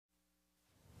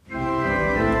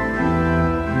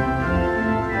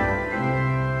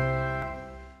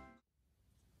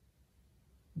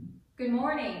Good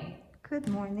morning. Good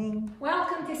morning.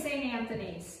 Welcome to St.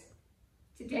 Anthony's.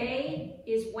 Today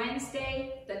is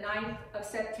Wednesday, the 9th of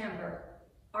September.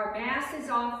 Our Mass is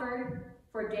offered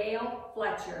for Dale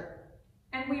Fletcher,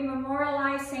 and we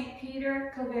memorialize St.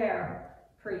 Peter Claver,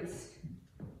 priest.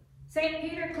 St.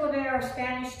 Peter Claver, a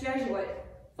Spanish Jesuit,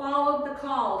 followed the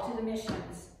call to the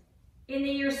missions. In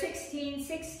the year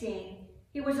 1616,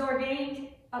 he was ordained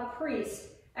a priest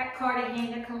at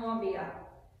Cartagena, Colombia,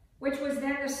 which was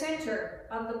then the center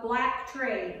of the black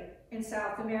trade in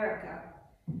South America.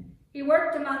 He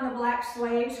worked among the black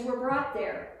slaves who were brought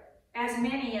there, as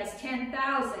many as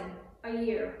 10,000 a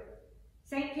year.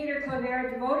 St. Peter Claver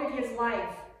devoted his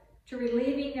life to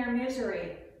relieving their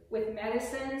misery with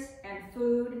medicines and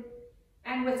food,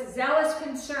 and with zealous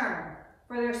concern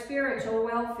for their spiritual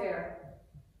welfare.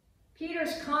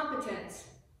 Peter's competence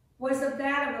was of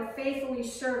that of a faithfully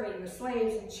serving the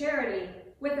slaves in charity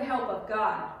with the help of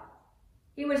God.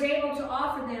 He was able to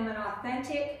offer them an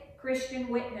authentic Christian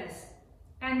witness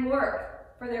and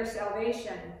work for their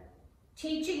salvation,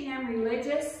 teaching them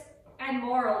religious and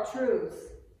moral truths,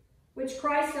 which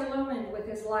Christ illumined with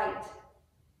his light.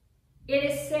 It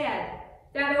is said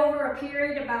that over a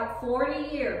period of about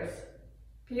 40 years,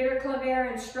 Peter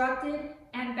Claver instructed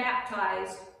and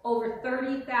baptized over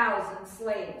 30,000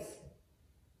 slaves.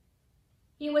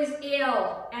 He was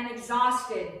ill and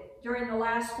exhausted during the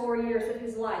last 4 years of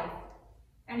his life,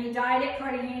 and he died at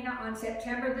Cartagena on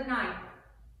September the 9th,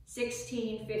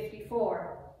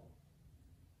 1654.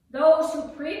 Those who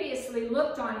previously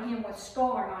looked on him with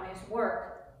scorn on his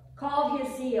work called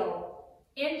his zeal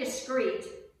indiscreet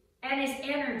and his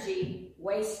energy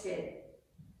wasted,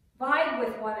 vied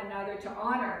with one another to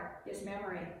honor his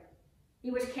memory.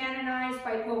 He was canonized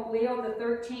by Pope Leo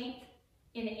XIII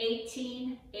in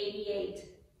 1888.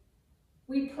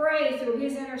 We pray through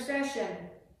his intercession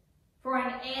for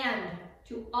an end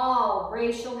to all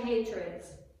racial hatreds,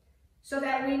 so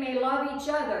that we may love each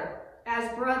other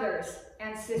as brothers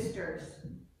and sisters.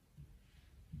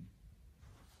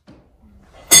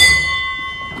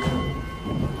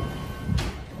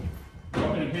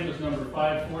 Opening hymn is number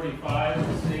 545,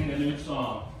 to sing a new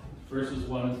song, verses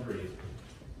 1 and 3.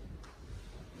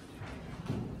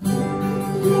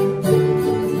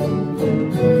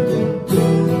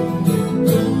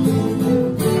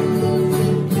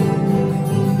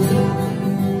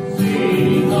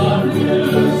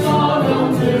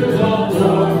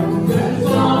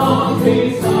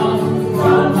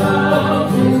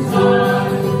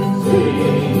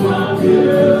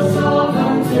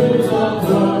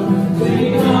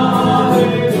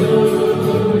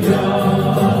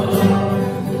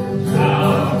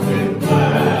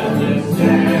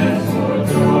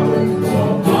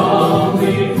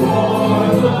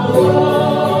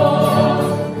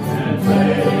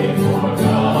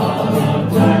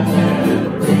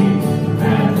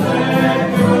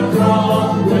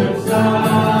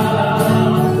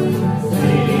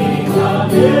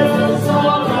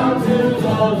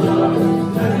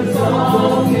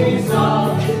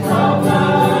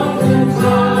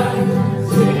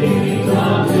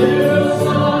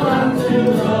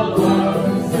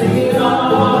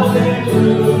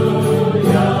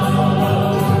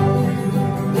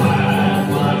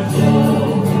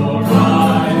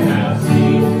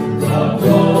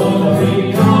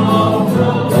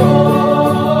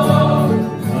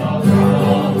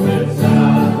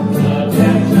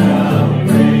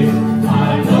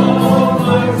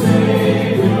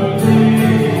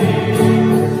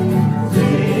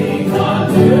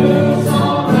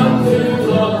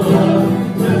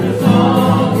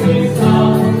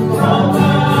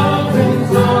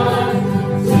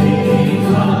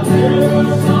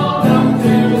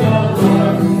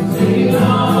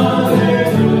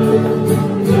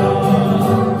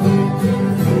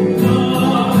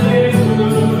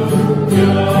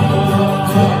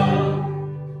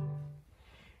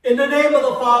 In the name of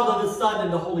the Father, the Son,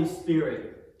 and the Holy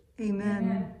Spirit.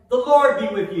 Amen. The Lord be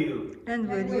with you. And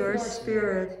with your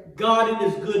spirit. God in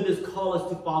his goodness call us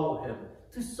to follow him,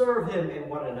 to serve him and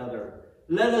one another.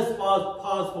 Let us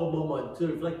pause for a moment to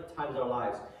reflect the times of our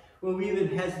lives when we've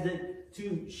been hesitant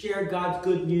to share God's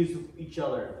good news with each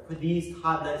other. For these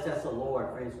times, let us ask the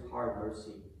Lord for his hard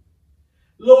mercy.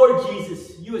 Lord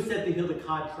Jesus, you have sent to heal the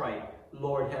contrite.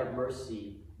 Lord, have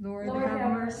mercy. Lord,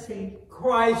 have mercy.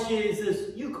 Christ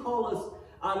Jesus, you call us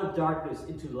out of darkness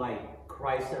into light.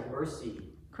 Christ, have mercy.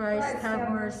 Christ, have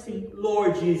mercy.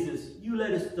 Lord Jesus, you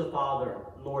led us to the Father.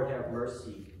 Lord, have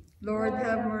mercy. Lord,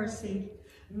 have mercy.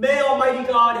 May Almighty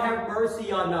God have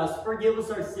mercy on us, forgive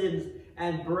us our sins,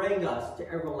 and bring us to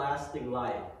everlasting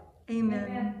life.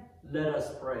 Amen. Let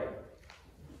us pray.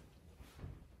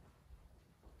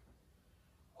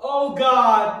 O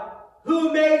God,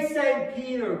 who made St.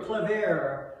 Peter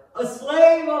Claver a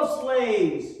slave of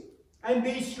slaves, and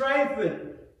be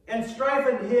strengthened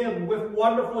him with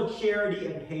wonderful charity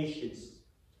and patience,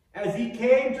 as he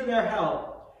came to their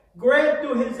help, grant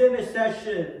through his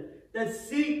intercession that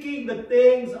seeking the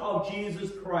things of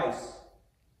Jesus Christ,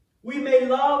 we may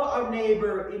love our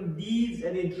neighbor in deeds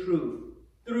and in truth,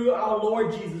 through our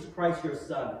Lord Jesus Christ, your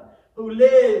Son, who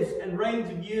lives and reigns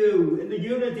with you in the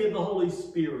unity of the Holy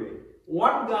Spirit,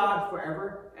 one God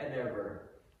forever and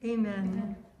ever.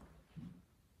 Amen.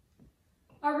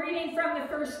 A reading from the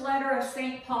first letter of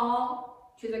St.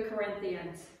 Paul to the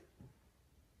Corinthians.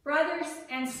 Brothers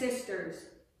and sisters,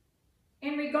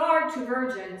 in regard to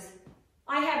virgins,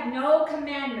 I have no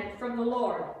commandment from the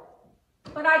Lord,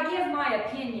 but I give my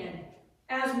opinion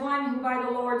as one who by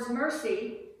the Lord's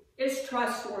mercy is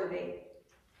trustworthy.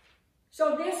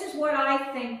 So this is what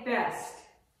I think best,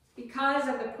 because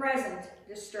of the present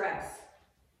distress.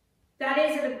 That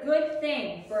is it a good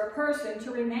thing for a person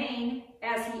to remain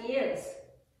as he is.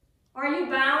 Are you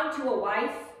bound to a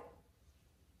wife?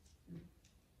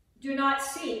 Do not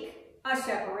seek a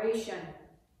separation.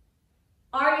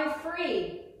 Are you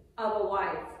free of a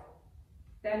wife?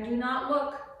 Then do not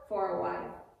look for a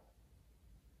wife.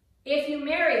 If you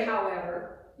marry,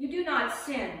 however, you do not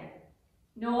sin,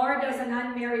 nor does an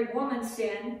unmarried woman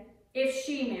sin if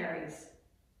she marries.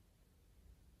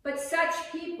 But such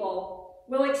people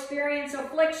will experience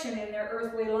affliction in their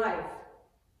earthly life,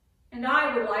 and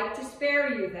I would like to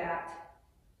spare you that.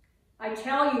 I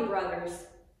tell you, brothers,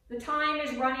 the time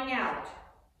is running out.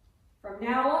 From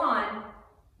now on,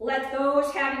 let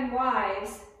those having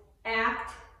wives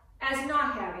act as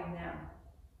not having them,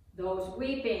 those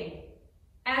weeping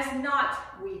as not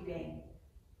weeping,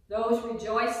 those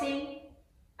rejoicing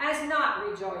as not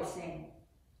rejoicing,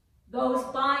 those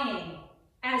buying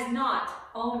as not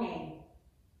owning,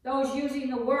 those using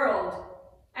the world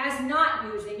as not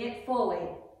using it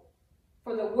fully.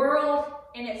 For the world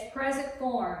in its present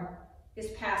form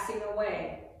is passing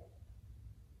away.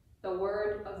 The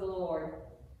word of the Lord.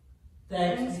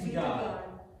 Thanks be to God.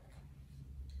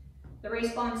 The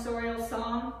responsorial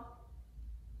psalm.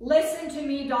 Listen to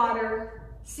me,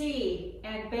 daughter, see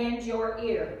and bend your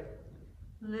ear.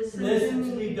 Listen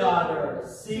to me, daughter,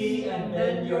 see and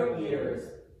bend your ears.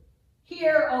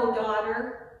 Hear, O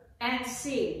daughter, and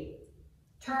see.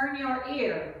 Turn your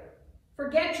ear.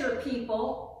 Forget your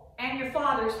people and your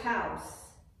father's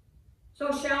house.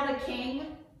 So shall the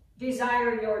king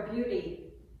desire your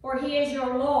beauty, for he is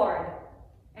your Lord,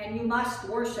 and you must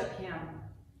worship him.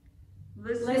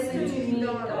 Listen to me,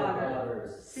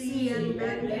 daughter, see and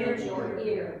bend your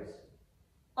ears.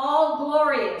 All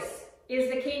glorious is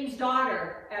the king's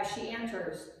daughter as she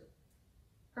enters.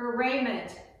 Her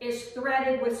raiment is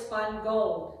threaded with spun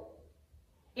gold.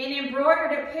 In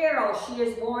embroidered apparel she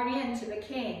is borne in to the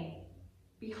king.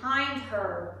 Behind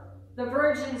her, the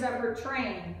virgins of her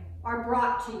train are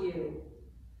brought to you.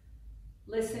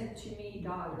 Listen to me,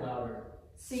 daughter.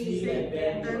 See and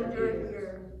bend your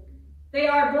ear. They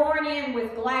are borne in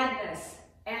with gladness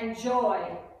and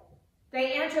joy.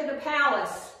 They enter the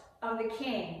palace of the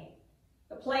king.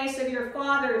 The place of your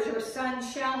fathers your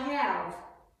sons shall have.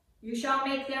 You shall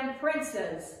make them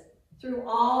princes through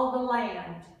all the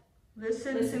land.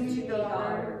 Listen to me,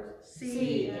 daughter,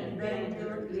 see and bend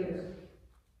your ear.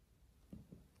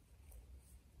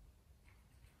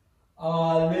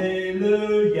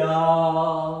 Alleluia,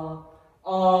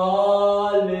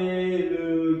 alleluia,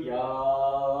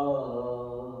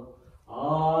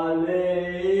 alleluia,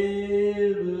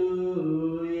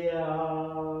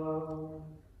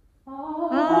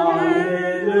 alleluia,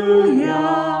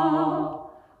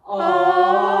 alleluia,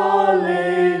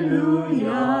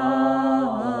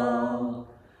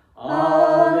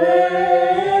 alleluia.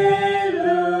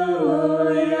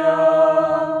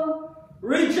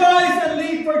 Rejoice and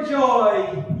leap for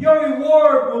joy. Your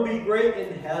reward will be great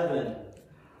in heaven.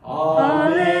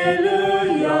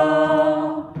 Alleluia,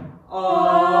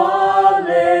 alleluia,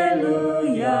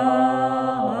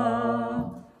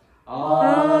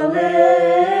 alleluia.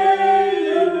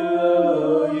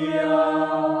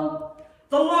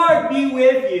 The Lord be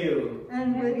with you.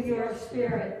 And with your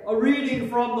spirit. A reading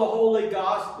from the Holy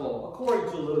Gospel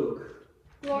according to Luke.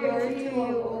 Glory to you,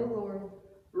 O Lord.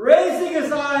 Raising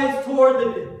his eyes toward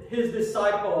his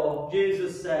disciple,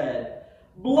 Jesus said,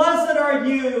 Blessed are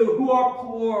you who are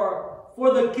poor,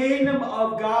 for the kingdom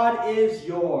of God is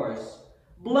yours.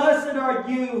 Blessed are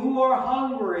you who are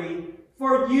hungry,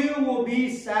 for you will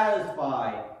be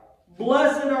satisfied.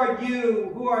 Blessed are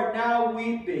you who are now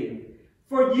weeping,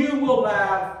 for you will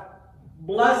laugh.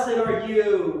 Blessed are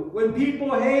you when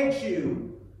people hate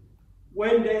you,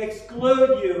 when they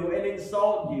exclude you and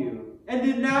insult you, and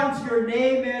denounce your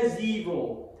name as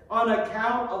evil on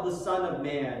account of the Son of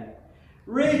Man.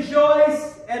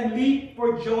 Rejoice and leap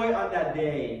for joy on that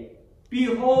day.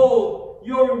 Behold,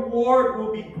 your reward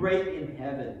will be great in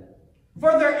heaven.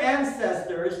 For their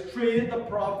ancestors treated the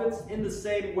prophets in the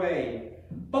same way.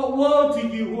 But woe to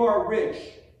you who are rich,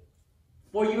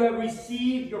 for you have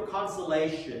received your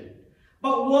consolation.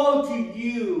 But woe to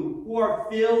you who are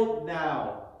filled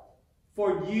now,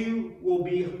 for you will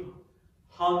be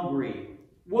hungry.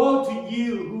 Woe to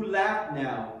you who laugh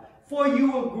now, for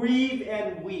you will grieve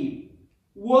and weep.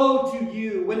 Woe to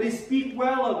you when they speak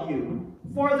well of you,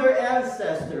 for their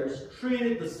ancestors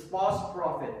treated the false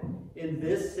prophet in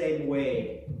this same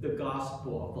way, the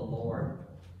gospel of the Lord.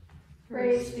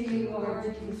 Praise to you, Lord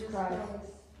Jesus Christ.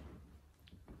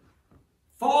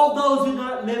 For all those who do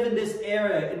not live in this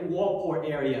area, in Waldport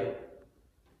area,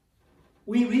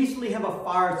 we recently have a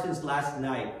fire since last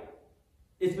night.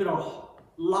 It's been a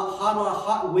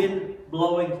hot wind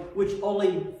blowing, which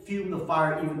only fueled the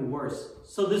fire even worse.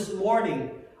 So this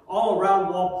morning, all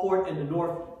around Waldport and the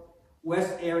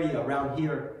northwest area around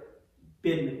here,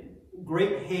 been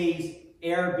great haze,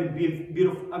 air been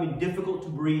beautiful, difficult to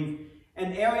breathe,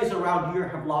 and areas around here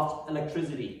have lost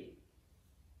electricity.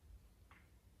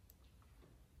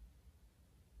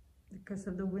 Because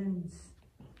of the winds.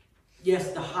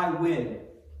 Yes, the high wind.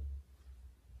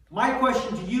 My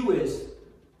question to you is,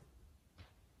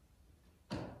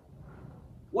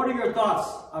 what are your thoughts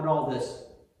on all this?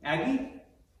 Aggie?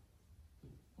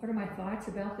 What are my thoughts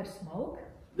about the smoke?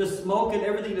 The smoke and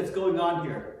everything that's going on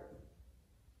here.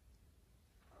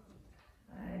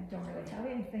 I don't really have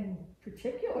anything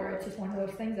particular. It's just one of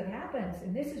those things that happens,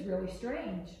 and this is really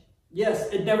strange.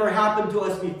 Yes, it never happened to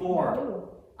us before. No.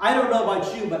 I don't know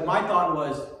about you, but my thought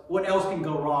was, what else can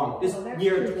go wrong? This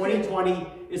year, 2020,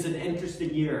 is an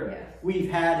interesting year. Yes. We've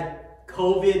had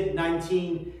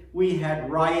COVID-19. We had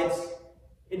riots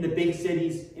in the big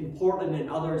cities, in Portland and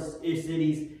other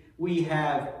cities. We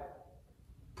have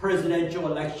presidential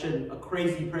election, a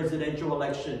crazy presidential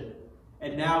election.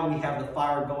 And now we have the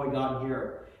fire going on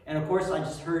here. And of course, I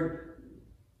just heard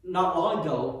not long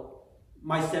ago,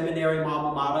 my seminary,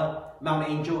 alma mater, Mount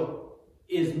Angel,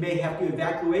 may have to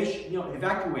evacuate.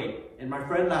 And my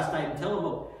friend last night, telling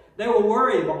them, they were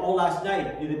worried about all last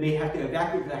night, they may have to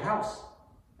evacuate their house.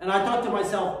 And I thought to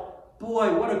myself,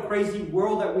 boy, what a crazy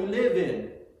world that we live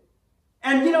in.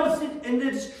 And in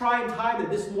this trying time that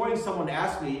this morning someone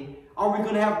asked me, are we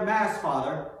going to have Mass,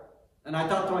 Father? And I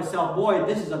thought to myself, boy,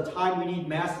 this is a time we need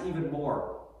Mass even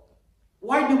more.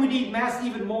 Why do we need Mass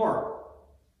even more?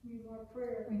 We need more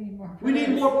prayer. We need more prayer. We need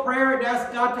more prayer and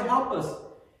ask God to help us.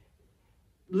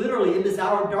 Literally in this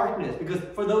hour of darkness, because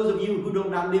for those of you who do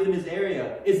not live in this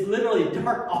area, it's literally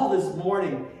dark all this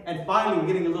morning, and finally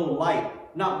getting a little light.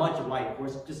 Not much of light, of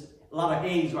course, just a lot of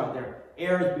haze right there.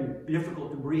 Air has been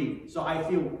difficult to breathe. So I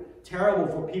feel terrible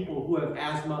for people who have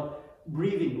asthma,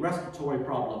 breathing, respiratory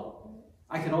problem.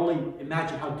 I can only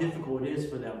imagine how difficult it is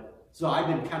for them. So I've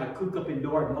been kind of cooped up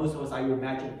indoors. Most of us, I would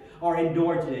imagine, are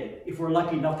indoor today. If we're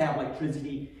lucky enough to have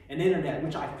electricity and internet,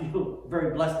 which I feel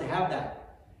very blessed to have that.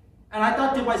 And I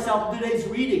thought to myself, today's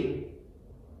reading,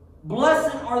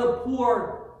 blessed are the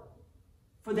poor,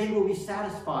 for they will be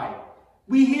satisfied.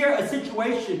 We hear a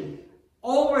situation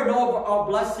over and over are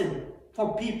blessed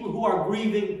for people who are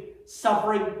grieving,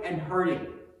 suffering, and hurting.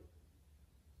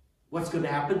 What's going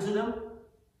to happen to them?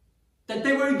 That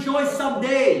they will rejoice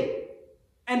someday.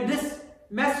 And this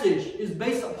message is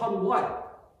based upon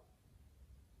what?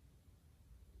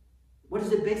 What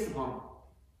is it based upon?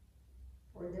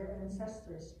 For their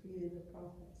ancestors treated the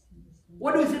prophets in the same way.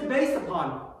 What is it based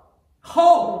upon?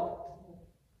 Hope.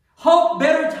 Hope,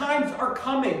 better times are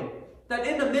coming. That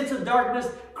in the midst of darkness,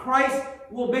 Christ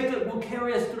will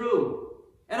carry us through.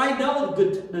 And I know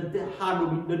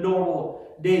the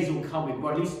normal days will come,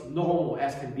 or at least normal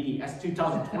as can be, as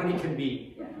 2020 can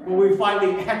be, when we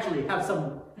finally actually have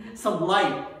some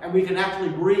light and we can actually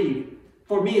breathe.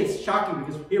 For me, it's shocking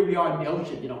because here we are in the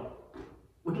ocean,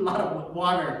 with a lot of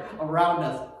water around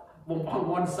us on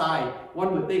one side.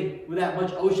 One would think with that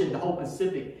much ocean, the whole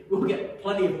Pacific, we'll get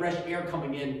plenty of fresh air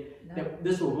coming in, that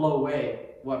this will blow away.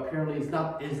 Well, apparently it's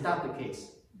not the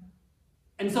case.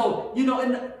 And so,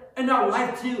 in our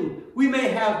life too, we may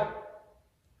have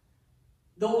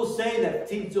those saying that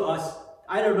things to us.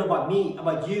 I don't know about me,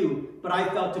 about you, but I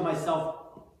felt to myself,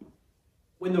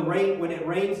 when it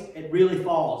rains, it really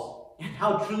falls. And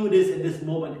how true it is in this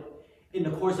moment, in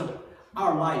the course of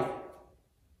our life.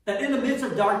 That in the midst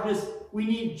of darkness, we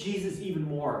need Jesus even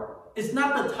more. It's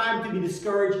not the time to be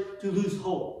discouraged, to lose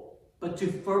hope, but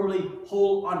to firmly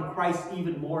hold on Christ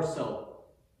even more so.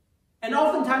 And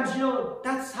oftentimes,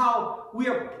 that's how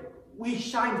we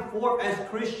shine forth as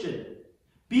Christians.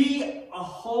 Be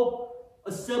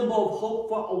a symbol of hope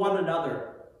for one another.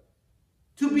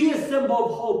 To be a symbol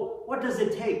of hope, what does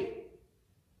it take?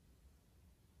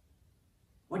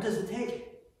 What does it take?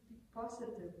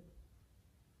 Positive.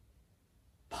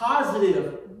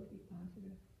 Positive.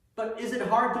 But is it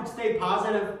hard to stay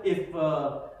positive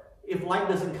if light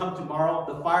doesn't come tomorrow,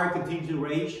 the fire continues to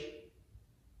rage?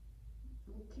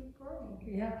 Keep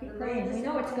praying. Yeah, keep praying. We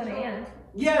know it's going to end.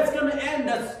 Yeah, it's going to end.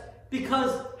 That's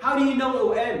because how do you know it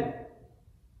will end?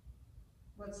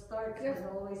 What starts is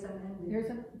always an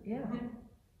ending.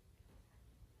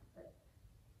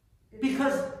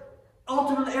 Because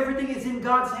ultimately everything is in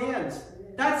God's hands.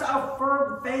 That's our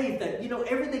firm faith that,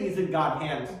 everything is in God's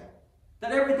hands.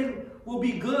 That everything will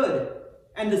be good.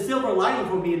 And the silver lining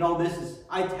for me in all this is,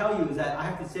 I tell you, is that I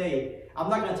have to say, I'm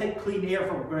not going to take clean air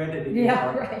for granted anymore.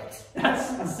 Yeah, right.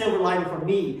 That's the silver lining for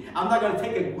me. I'm not going to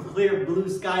take a clear blue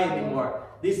sky anymore.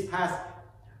 These past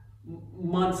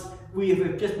months, we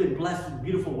have just been blessed with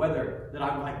beautiful weather that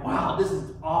I'm like, wow, this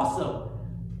is awesome.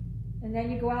 And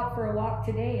then you go out for a walk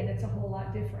today and it's a whole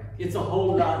lot different. It's a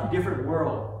whole lot different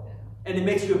world. And it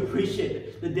makes you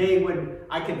appreciate the day when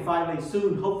I can finally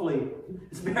soon, hopefully,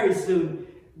 it's very soon,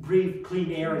 breathe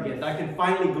clean air again. I can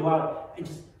finally go out and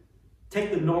just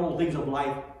take the normal things of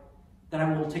life that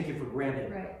I won't take it for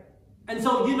granted. Right. And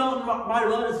so, my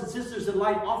brothers and sisters in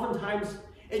life, oftentimes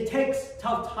it takes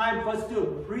tough time for us to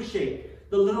appreciate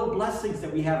the little blessings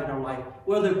that we have in our life,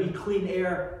 whether it be clean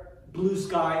air, blue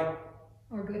sky,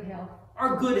 or good health.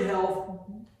 Or good health.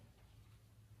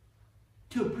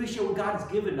 To appreciate what God has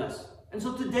given us. And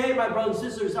so today, my brothers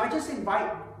and sisters, I just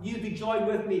invite you to join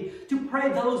with me to pray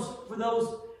for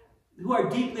those who are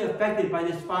deeply affected by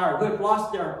this fire, who have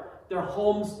lost their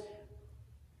homes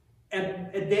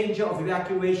at danger of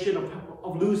evacuation,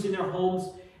 of losing their homes,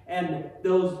 and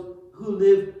those who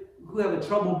have a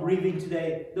trouble breathing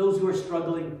today, those who are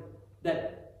struggling,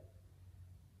 that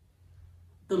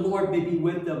the Lord may be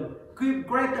with them.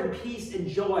 Grant them peace and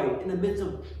joy in the midst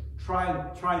of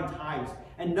trying times,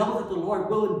 and know that the Lord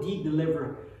will indeed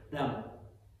deliver them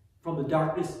from the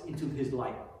darkness into His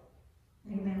light.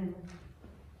 Amen.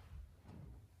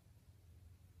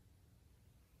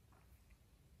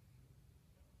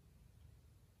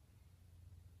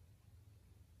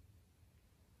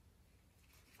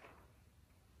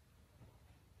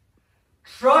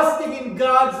 Trusting in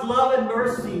God's love and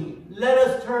mercy, let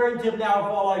us turn to Him now for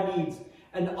all our needs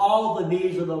and all the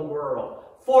needs of the world.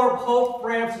 For Pope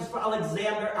Francis, for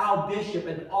Alexander, our bishop,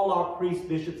 and all our priests,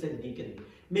 bishops, and deacons.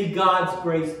 May God's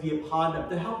grace be upon them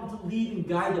to help them to lead and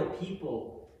guide their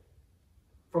people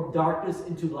from darkness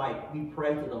into light. We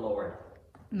pray to the Lord.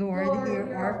 Lord,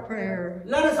 hear our prayer.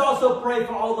 Let us also pray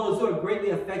for all those who are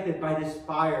greatly affected by this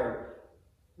fire,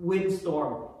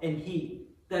 windstorm, and heat,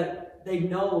 that they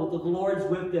know that the Lord's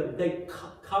with them. They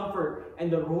comfort and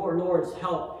the Lord's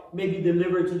help may be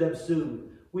delivered to them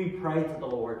soon. We pray to the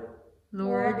Lord.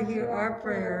 Lord, hear our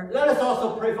prayer. Let us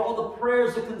also pray for all the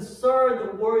prayers that concern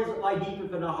the worries that lie deep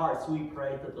within our hearts. We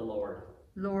pray to the Lord.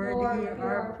 Lord, hear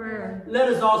our prayer. Let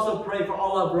us also pray for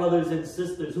all our brothers and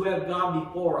sisters who have gone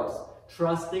before us,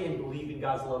 trusting and believing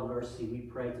God's love and mercy. We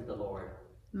pray to the Lord.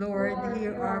 Lord,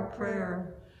 hear our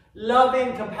prayer.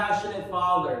 Loving, compassionate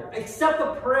Father, accept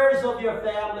the prayers of your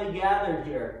family gathered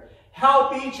here.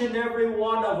 Help each and every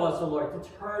one of us, O Lord, to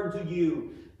turn to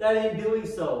you, that in doing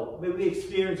so, may we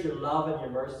experience your love and your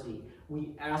mercy.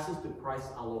 We ask this through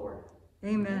Christ our Lord.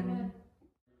 Amen.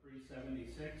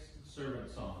 376,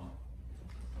 Servant Song.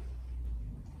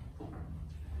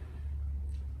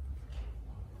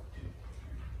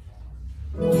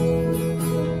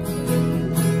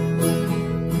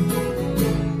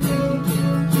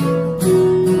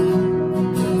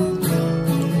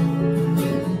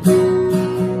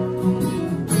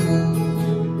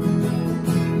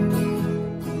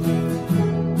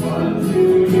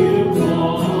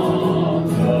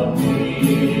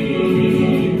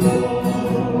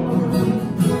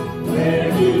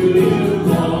 Where do you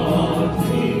want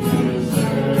me to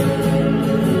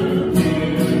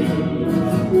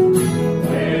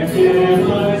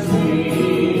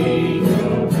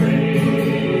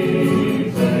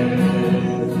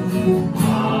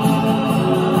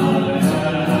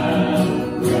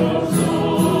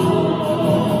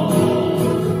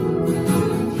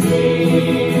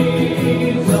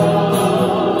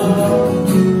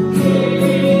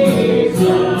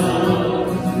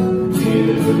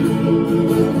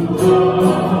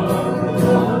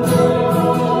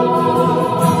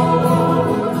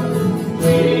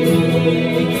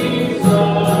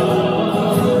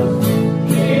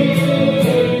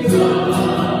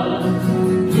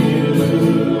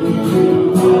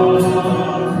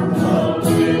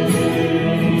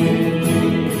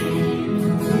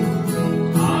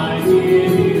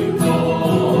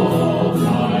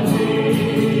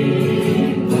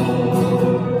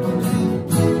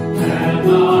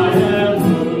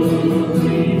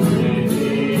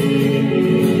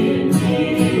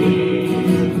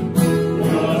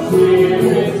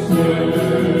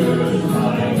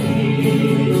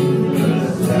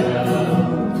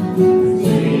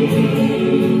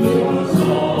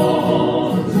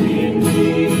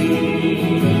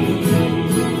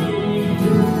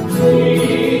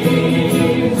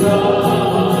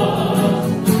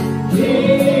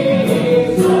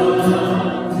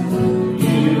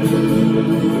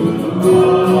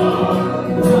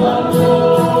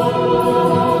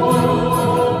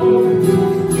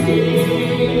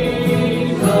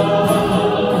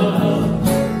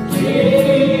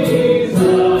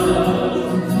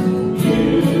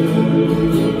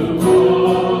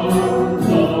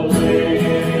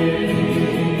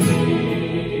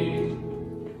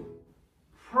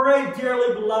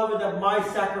beloved, that my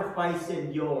sacrifice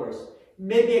and yours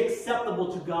may be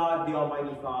acceptable to God, the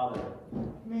Almighty Father.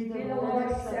 May the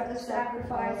Lord accept the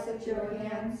sacrifice at your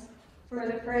hands for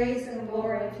the praise and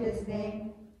glory of his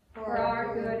name, for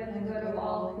our good and the good of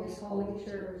all his holy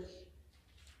church.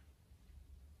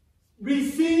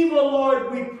 Receive, O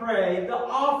Lord, we pray, the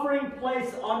offering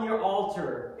placed on your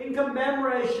altar in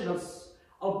commemoration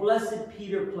of Blessed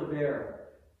Peter Claver,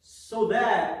 so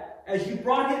that, as you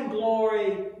brought him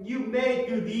glory, you may,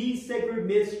 through these sacred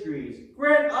mysteries,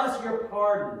 grant us your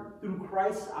pardon through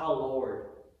Christ our Lord.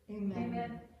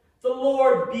 Amen. The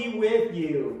Lord be with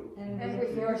you. And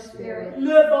with your spirit.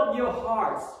 Lift up your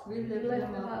hearts. We lift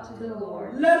them up to the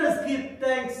Lord. Let us give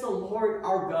thanks to the Lord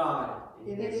our God.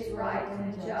 It is right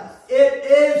and just. It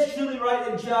is truly right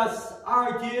and just,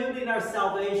 our duty and our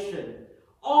salvation,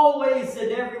 always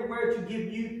and everywhere to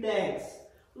give you thanks.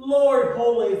 Lord,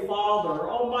 Holy Father,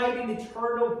 Almighty and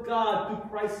eternal God, through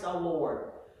Christ our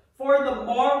Lord, for in the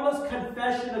marvelous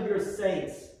confession of your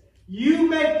saints, you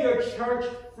make your church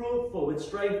fruitful with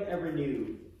strength ever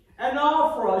new, and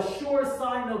offer a sure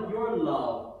sign of your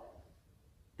love,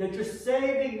 that your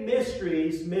saving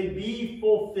mysteries may be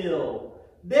fulfilled.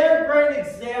 Their great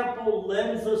example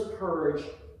lends us courage.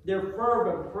 Their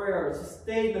fervent prayers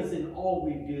sustain us in all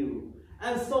we do.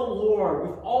 And so, Lord,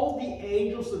 with all the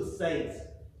angels and saints,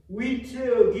 we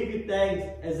too give you thanks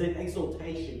as in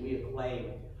exaltation we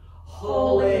acclaim.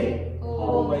 Holy,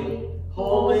 holy,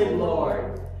 holy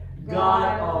Lord,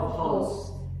 God of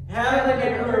hosts, heaven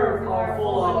and earth are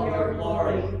full of your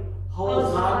glory.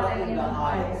 Hosanna in the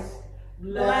highest.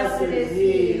 Blessed is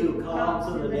he who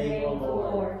comes in the name of the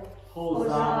Lord.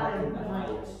 Hosanna in the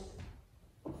highest.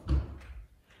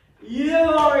 You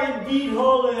are indeed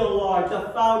holy, O Lord,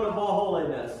 the fount of all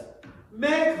holiness.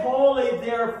 Make holy,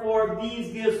 therefore,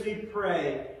 these gifts, we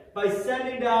pray, by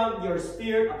sending down your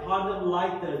Spirit upon them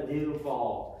like the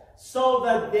dewfall, so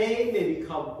that they may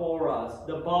become for us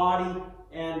the body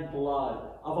and blood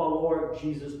of our Lord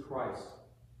Jesus Christ.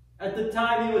 At the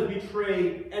time he was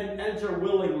betrayed and entered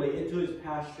willingly into his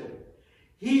passion,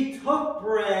 he took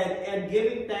bread and,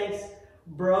 giving thanks,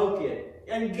 broke it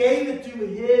and gave it to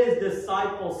his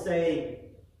disciples, saying,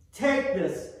 "Take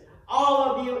this, all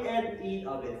of you, and eat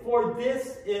of it, for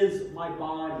this is my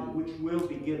body, which will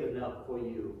be given up for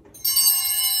you."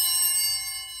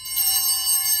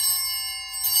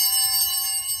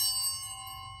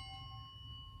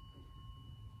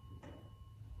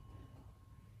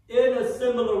 In a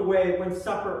similar way, when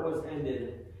supper was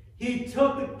ended, he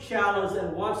took the chalice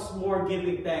and once more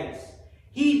giving thanks,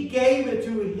 he gave it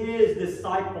to his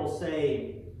disciples,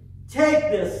 saying, "Take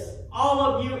this, all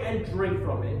of you, and drink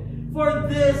from it. For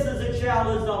this is a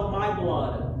chalice of my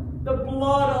blood, the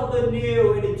blood of the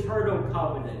new and eternal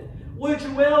covenant, which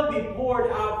will be poured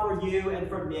out for you and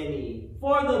for many,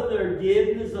 for the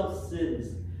forgiveness of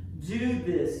sins. Do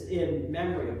this in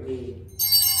memory of me."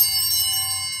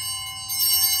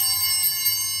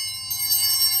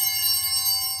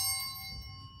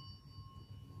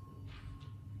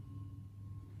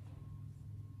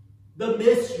 The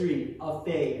mystery of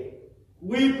faith.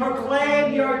 We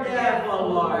proclaim your death, O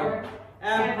Lord,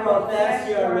 and profess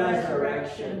your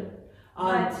resurrection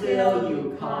until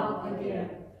you come again.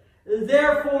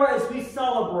 Therefore, as we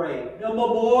celebrate the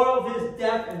memorial of his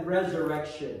death and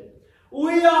resurrection,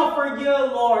 we offer you,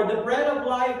 Lord, the bread of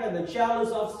life and the chalice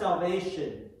of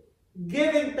salvation,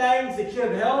 giving thanks that you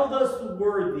have held us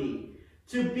worthy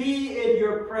to be in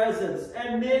your presence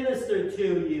and minister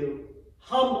to you.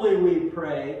 Humbly we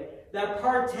pray that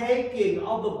partaking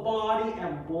of the body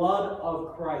and blood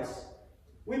of Christ,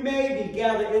 we may be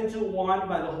gathered into one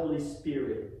by the Holy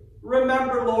Spirit.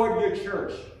 Remember, Lord, your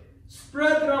church.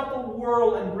 Spread throughout the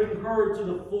world and bring her to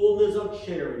the fullness of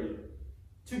charity.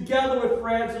 Together with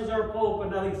Francis, our Pope,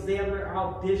 and Alexander,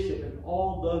 our Bishop, and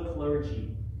all the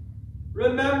clergy.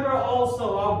 Remember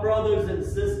also our brothers and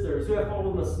sisters who have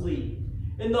fallen asleep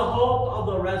in the hope of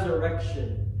the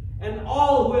resurrection, and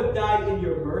all who have died in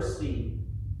your mercy.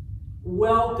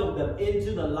 Welcome them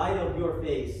into the light of your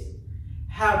face.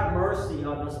 Have mercy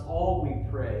on us all, we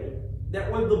pray,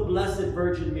 that with the Blessed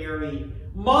Virgin Mary,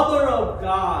 Mother of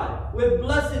God, with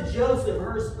Blessed Joseph,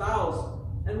 her spouse,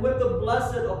 and with the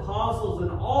blessed apostles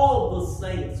and all the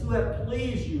saints who have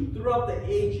pleased you throughout the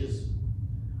ages,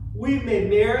 we may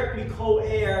merit to be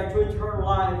co-heir to eternal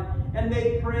life and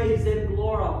may praise and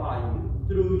glorify you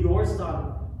through your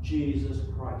Son, Jesus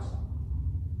Christ.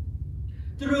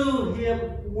 Through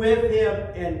him, with him,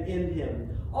 and in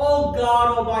him, O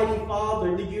God, Almighty Father,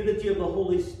 in the unity of the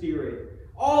Holy Spirit,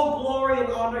 all glory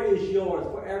and honor is yours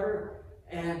forever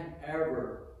and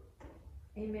ever.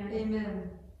 Amen. Amen.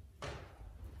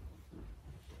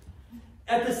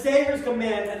 At the Savior's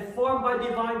command and formed by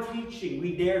divine teaching,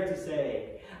 we dare to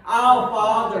say, Our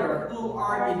Father, who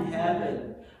art in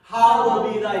heaven,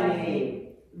 hallowed be thy name.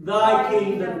 Thy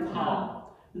kingdom come.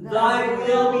 Thy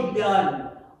will be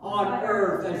done on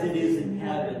earth as it is in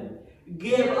heaven.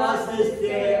 Give us this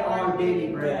day our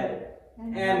daily bread,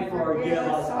 and forgive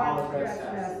us our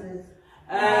trespasses,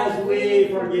 as we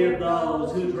forgive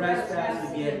those who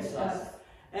trespass against us.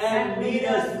 And lead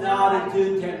us not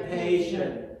into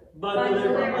temptation, but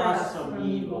deliver us from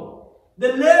evil.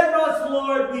 Deliver us,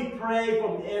 Lord, we pray,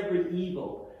 from every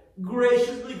evil.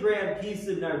 Graciously grant peace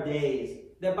in our days,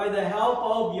 that by the help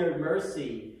of your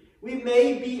mercy, we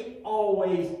may be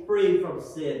always free from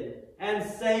sin and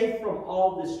safe from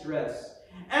all distress,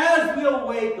 as we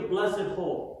await the blessed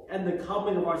hope and the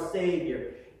coming of our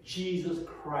Savior, Jesus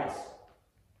Christ.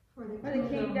 For the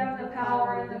kingdom, the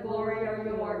power, and the glory are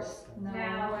yours,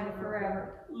 now and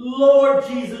forever. Lord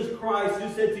Jesus Christ,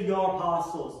 who said to your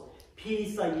apostles,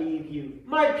 Peace I leave you,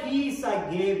 my peace I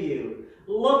give you.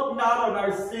 Look not on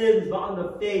our sins, but on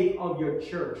the faith of your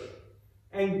church,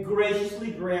 and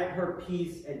graciously grant her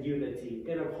peace and unity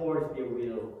in accordance with your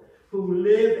will, who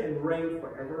live and reign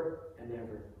forever and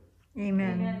ever.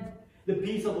 Amen. Amen. The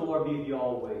peace of the Lord be with you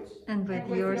always. And with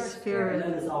your And spirit.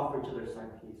 let us offer to their Son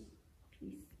peace.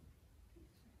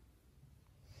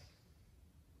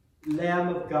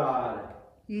 Lamb of God,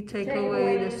 You take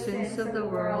away the sins of the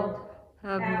world.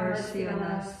 Have mercy on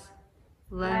us.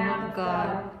 Lamb of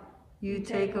God, you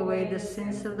take away the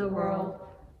sins of the world.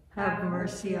 Have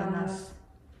mercy on us.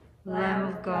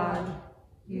 Lamb of God,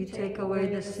 you take away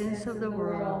the sins of the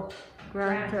world.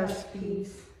 Grant us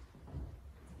peace.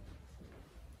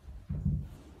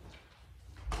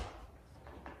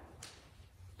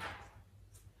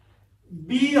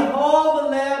 Behold the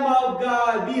Lamb of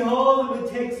God. Behold him who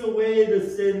takes away the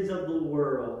sins of the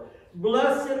world.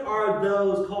 Blessed are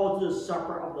those called to the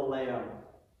supper of the Lamb.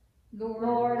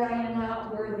 Lord, I am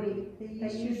not worthy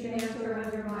that you should enter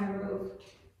under my roof,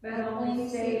 but only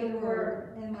say the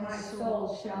word, and my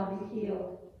soul shall be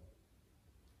healed.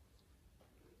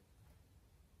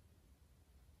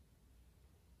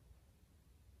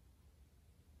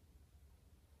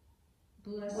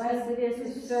 Blessed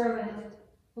is the servant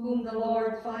whom the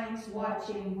Lord finds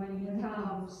watching when he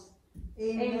comes.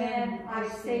 Amen, I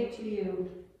say to you,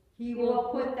 he will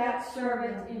put that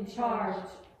servant in charge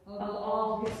of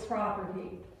all his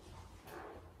property.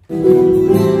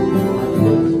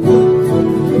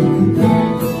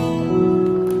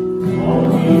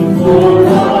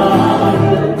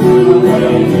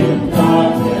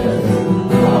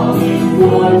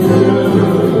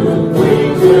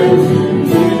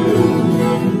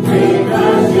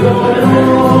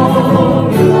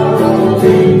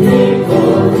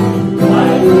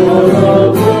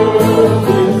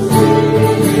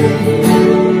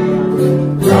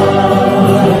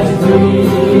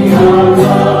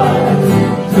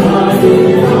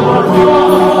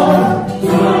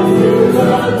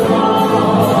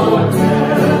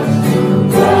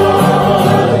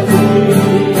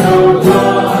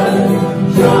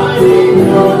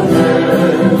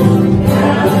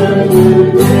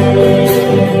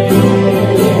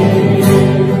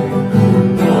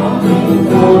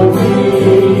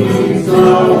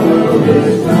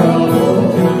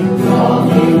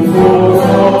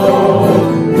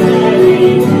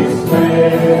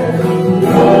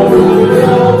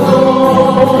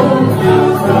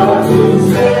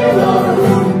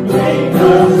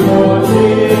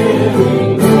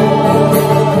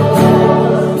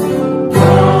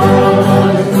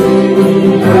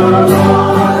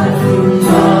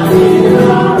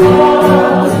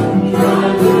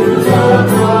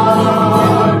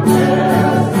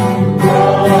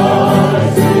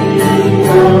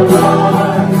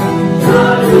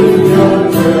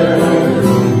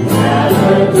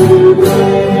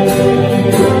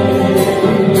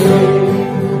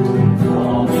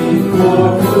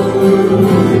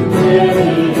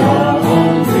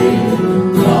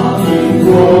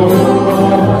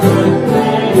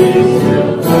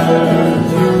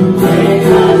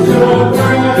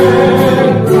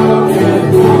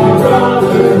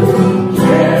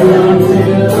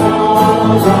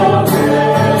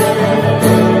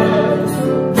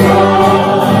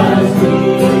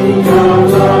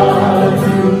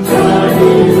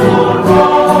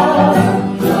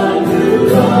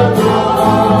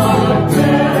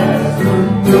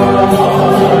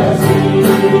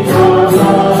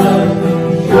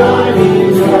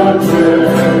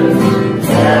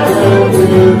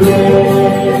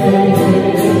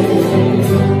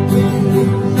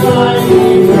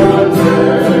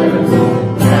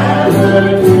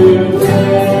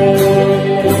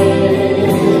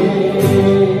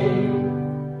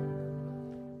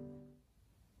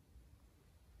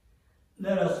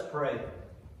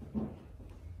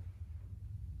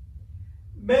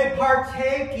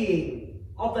 baking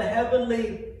of the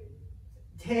heavenly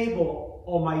table,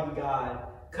 Almighty God.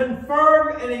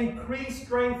 Confirm and increase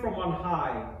strength from on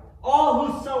high. All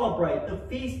who celebrate the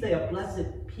feast day of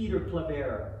Blessed Peter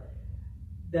Claver,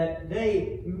 that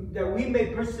we may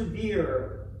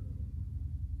persevere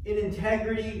in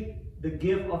integrity, the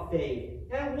gift of faith,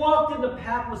 and walk in the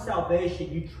path of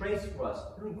salvation you trace for us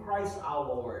through Christ our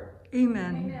Lord.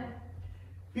 Amen. Amen.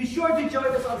 Be sure to join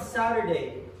us on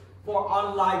Saturday for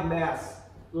online Mass,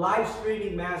 live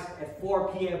streaming Mass at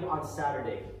 4 p.m. on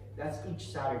Saturday. That's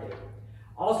each Saturday.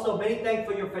 Also, many thanks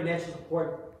for your financial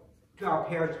support to our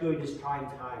parish during this trying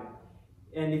time.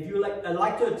 And if you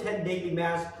like to attend daily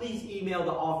Mass, please email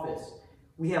the office.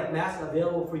 We have Mass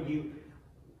available for you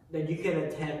that you can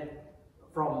attend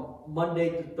from Monday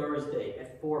to Thursday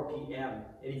at 4 p.m.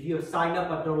 And if you have signed up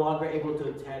but no longer able to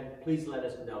attend, please let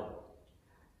us know.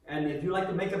 And if you'd like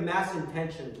to make a Mass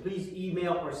intention, please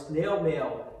email or snail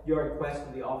mail your request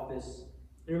to the office.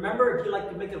 And remember, if you'd like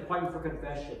to make an appointment for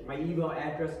confession, my email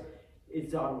address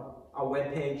is on our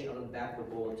webpage on the back of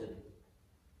the bulletin.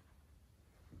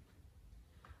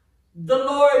 The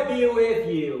Lord be with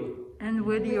you. And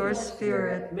with your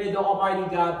spirit. May the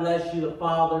Almighty God bless you, the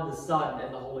Father, the Son,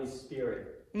 and the Holy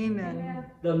Spirit. Amen.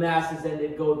 The Mass is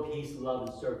ended. Go in peace, love,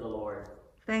 and serve the Lord.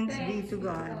 Thanks be to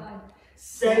God.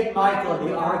 Saint Michael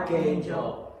the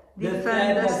Archangel,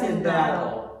 defend us in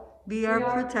battle. Be our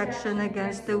protection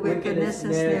against the wickedness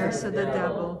and snares of the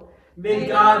devil. May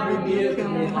God rebuke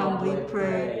him, him, we humbly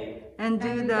pray. And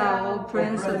do thou, O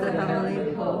Prince of the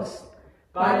heavenly host,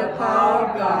 by the power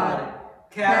of God,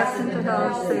 cast into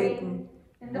hell Satan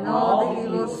and all the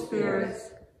evil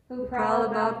spirits who prowl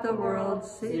about the world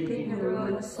seeking the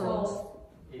ruin of souls.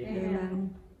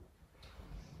 Amen.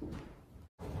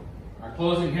 Our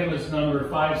closing hymn is number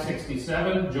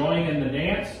 567, Join in the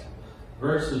Dance,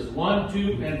 verses 1,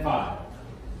 2, and 5.